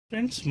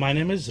Friends, my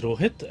name is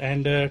Rohit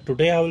and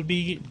today I will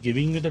be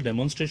giving you the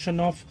demonstration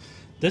of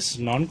this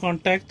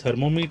non-contact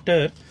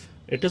thermometer.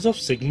 It is of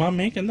Sigma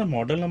make and the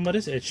model number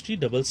is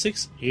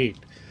HT-668.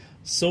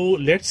 So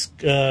let's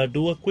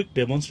do a quick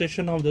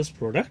demonstration of this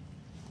product.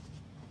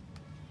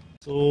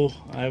 So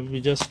I will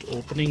be just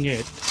opening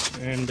it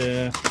and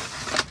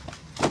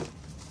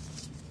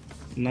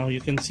now you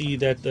can see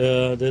that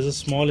there's a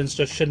small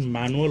instruction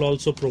manual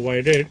also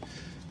provided,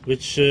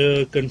 which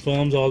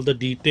confirms all the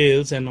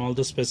details and all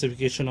the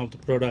specification of the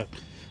product.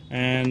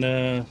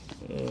 And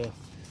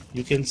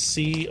you can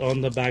see on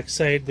the back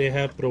side they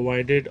have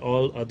provided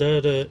all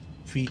other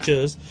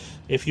features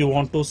if you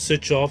want to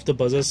switch off the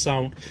buzzer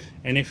sound,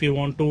 and if you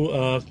want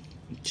to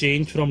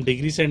change from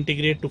degree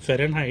centigrade to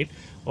Fahrenheit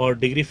or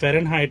degree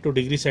Fahrenheit to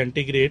degree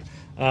centigrade.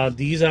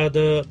 These are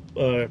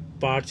the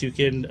parts you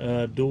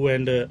can do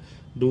and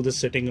do the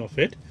setting of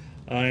it.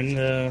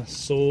 And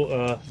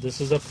so this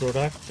is the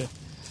product.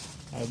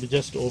 I'll be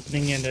just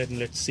opening it and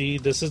let's see.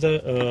 This is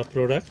the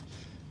product.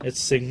 It's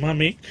Sigma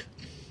make,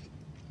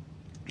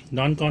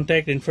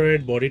 non-contact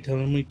infrared body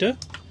thermometer,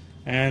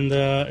 and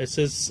it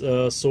is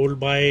sold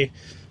by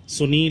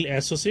Sunil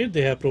Associate.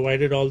 They have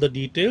provided all the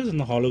details in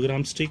the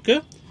hologram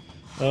sticker.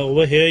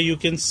 Over here you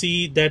can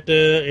see that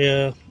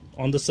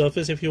on the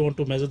surface, if you want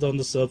to measure on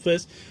the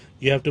surface,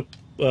 you have to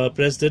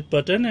press that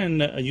button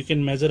and you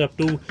can measure up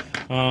to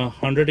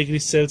 100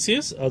 degrees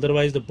Celsius.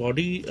 Otherwise, the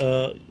body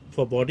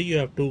for body you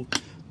have to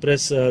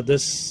press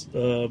this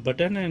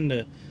button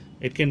and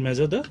it can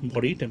measure the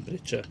body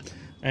temperature.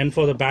 And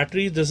for the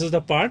battery, this is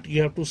the part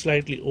you have to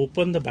slightly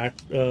open the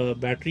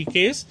battery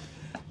case,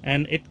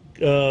 and it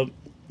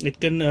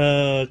can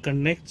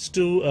connects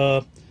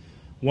to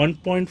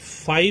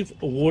 1.5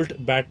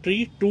 volt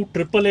battery, two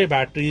AAA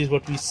batteries,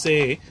 what we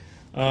say.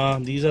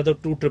 These are the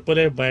two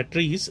AAA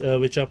batteries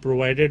which are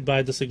provided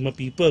by the Sigma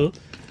people.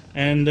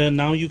 And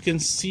now you can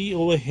see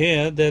over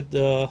here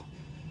that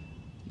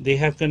they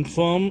have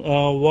confirmed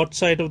what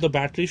side of the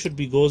battery should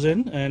be goes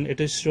in, and it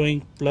is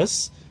showing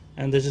plus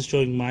and this is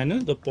showing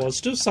minus. The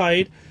positive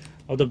side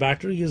of the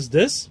battery is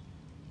this.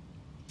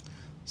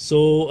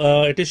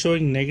 So it is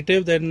showing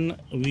negative, then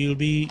we will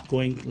be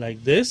going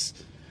like this,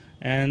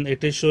 and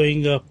it is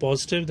showing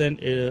positive, then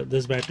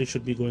this battery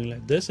should be going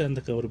like this, and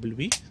the cover will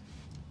be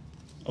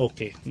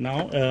okay.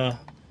 Now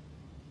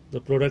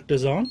the product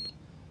is on,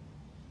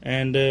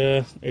 and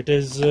it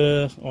is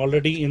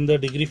already in the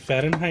degree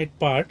Fahrenheit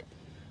part.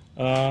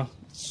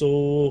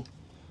 So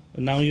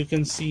now you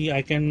can see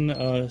I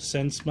can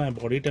sense my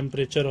body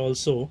temperature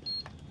also,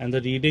 and the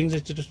readings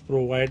it is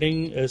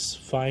providing is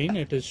fine.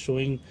 It is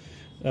showing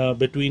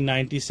between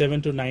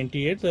 97 to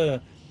 98.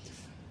 The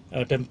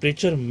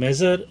temperature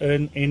measure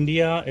in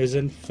India is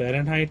in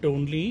Fahrenheit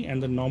only,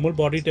 and the normal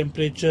body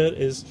temperature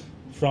is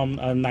from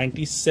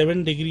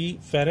 97 degree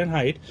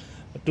Fahrenheit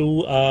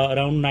to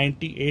around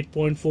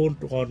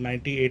 98.4 or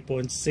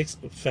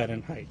 98.6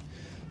 Fahrenheit.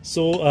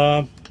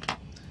 So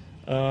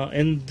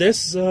in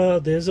this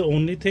there's the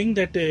only thing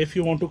that if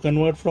you want to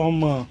convert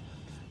from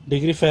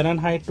degree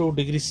Fahrenheit to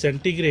degree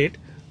centigrade,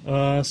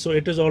 so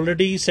it is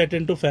already set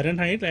into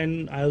Fahrenheit,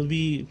 and I'll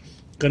be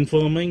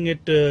confirming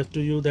it to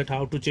you that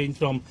how to change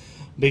from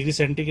degree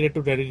centigrade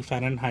to degree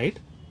Fahrenheit.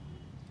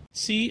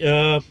 See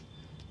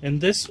in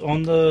this,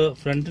 on the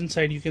front end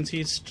side you can see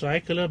it's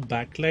tricolor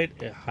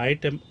backlight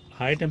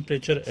high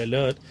temperature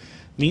alert.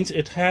 Means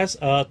it has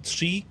a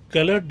 3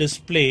 color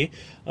display.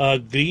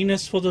 Green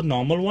is for the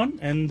normal one,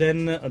 and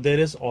then there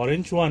is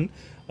orange one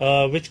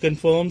which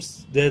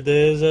confirms that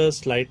there is a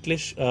slightly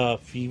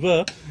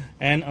fever,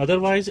 and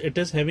otherwise it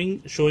is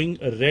showing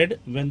red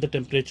when the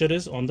temperature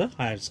is on the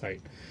higher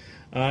side.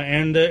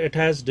 And it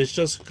has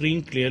digital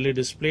screen clearly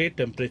displayed,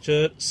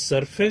 temperature,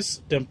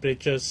 surface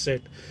temperature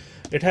set.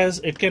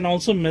 It can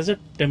also measure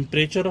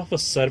temperature of a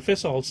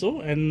surface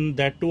also, and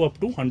that too up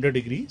to 100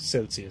 degrees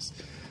Celsius.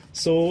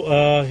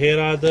 So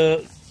here are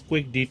the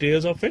quick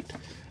details of it,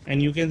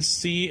 and you can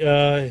see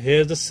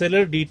here the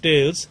seller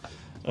details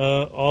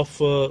of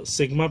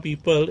Sigma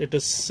people. It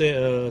is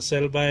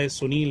sold by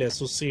Sunil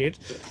Associates,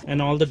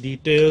 and all the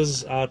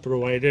details are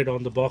provided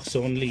on the box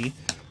only.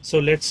 So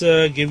let's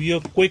give you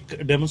a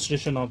quick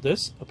demonstration of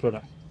this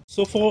product.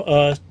 So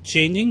for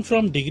changing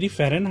from degree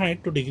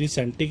Fahrenheit to degree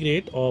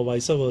centigrade or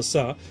vice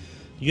versa,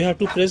 you have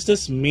to press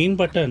this main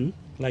button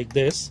like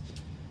this,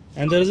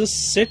 and there is a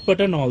set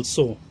button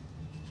also.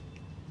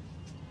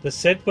 The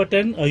set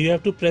button, you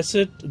have to press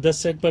the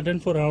set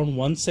button for around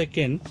 1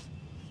 second.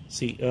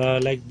 See,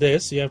 like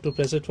this, you have to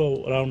press it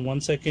for around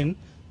 1 second.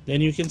 Then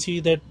you can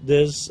see that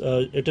there's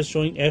it is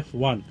showing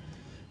F1.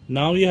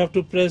 Now you have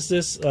to press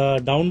this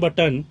down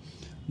button,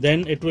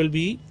 then it will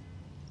be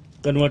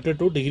converted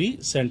to degree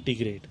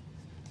centigrade.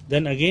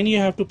 Then again you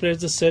have to press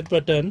the set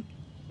button.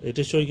 It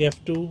is showing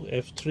F2,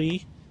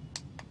 F3.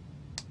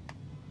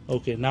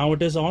 Okay, now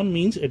it is on,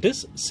 means it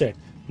is set.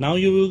 Now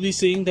you will be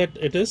seeing that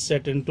it is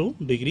set into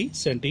degree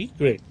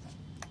centigrade.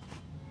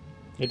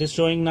 It is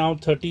showing now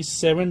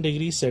 37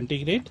 degrees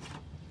centigrade.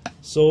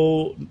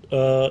 So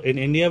in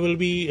India we'll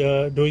be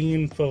doing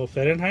in for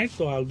Fahrenheit,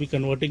 so I'll be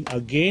converting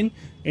again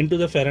into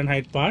the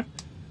Fahrenheit part.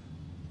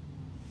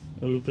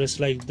 I will press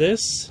like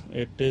this.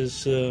 It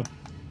is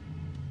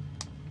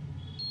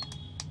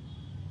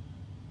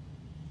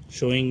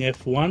showing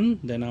F1.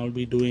 Then I will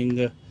be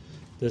doing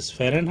this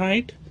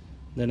Fahrenheit.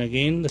 Then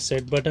again the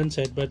set button,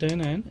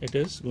 and it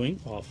is going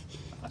off.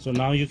 So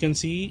now you can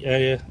see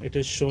it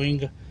is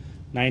showing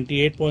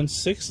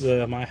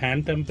 98.6 my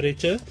hand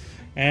temperature.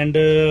 And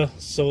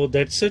so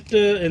that's it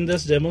in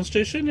this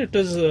demonstration. It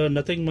is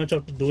nothing much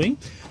of doing.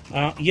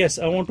 Yes,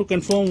 I want to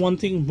confirm one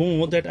thing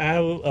more, that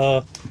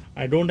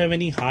I don't have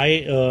any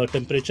high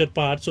temperature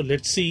part. So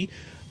let's see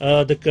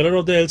the color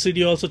of the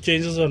LCD also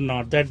changes or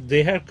not. That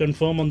they have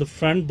confirmed on the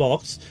front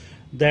box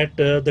that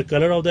the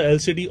color of the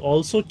LCD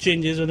also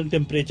changes when the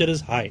temperature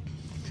is high.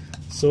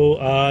 So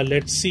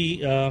let's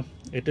see.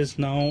 It is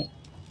now.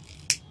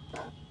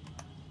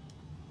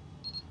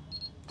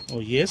 Oh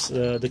yes,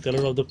 the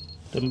color of the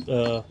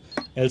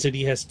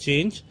LCD has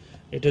changed.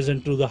 It is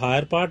into the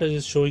higher part. It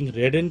is showing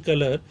red in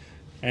color,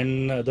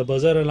 and the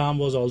buzzer alarm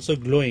was also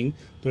glowing.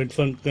 So it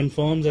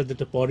confirms that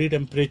the body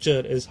temperature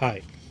is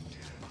high.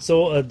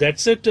 So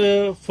that's it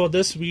for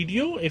this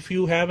video. If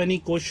you have any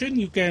question,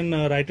 you can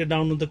write it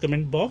down in the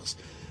comment box.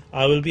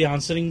 I will be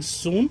answering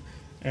soon.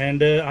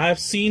 And I have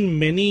seen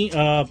many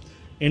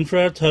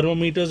infrared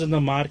thermometers in the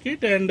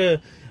market,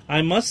 and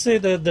I must say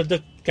that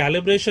the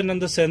calibration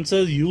and the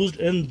sensors used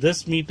in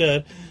this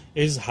meter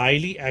is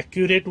highly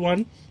accurate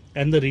one,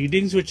 and the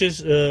readings which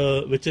is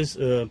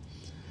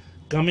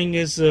coming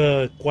is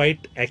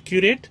quite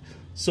accurate.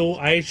 So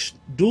I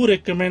do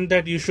recommend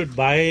that you should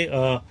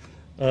buy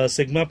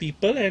Sigma,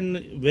 people,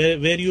 and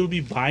where you'll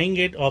be buying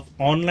it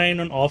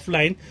online and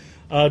offline,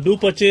 do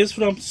purchase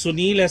from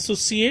Sunil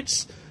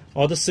Associates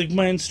or the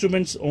Sigma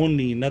Instruments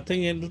only.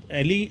 Nothing in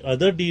any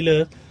other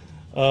dealer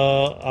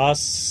are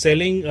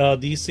selling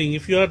these things.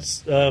 If you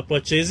are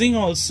purchasing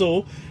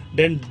also,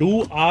 then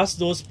do ask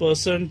those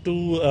person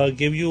to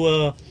give you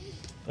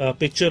a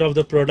picture of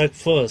the product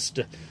first,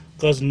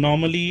 because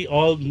normally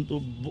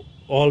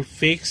all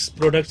fakes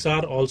products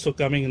are also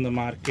coming in the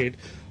market.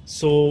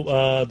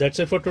 So that's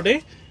it for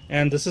today,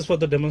 and this is for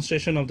the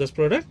demonstration of this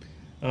product.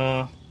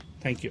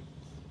 Thank you.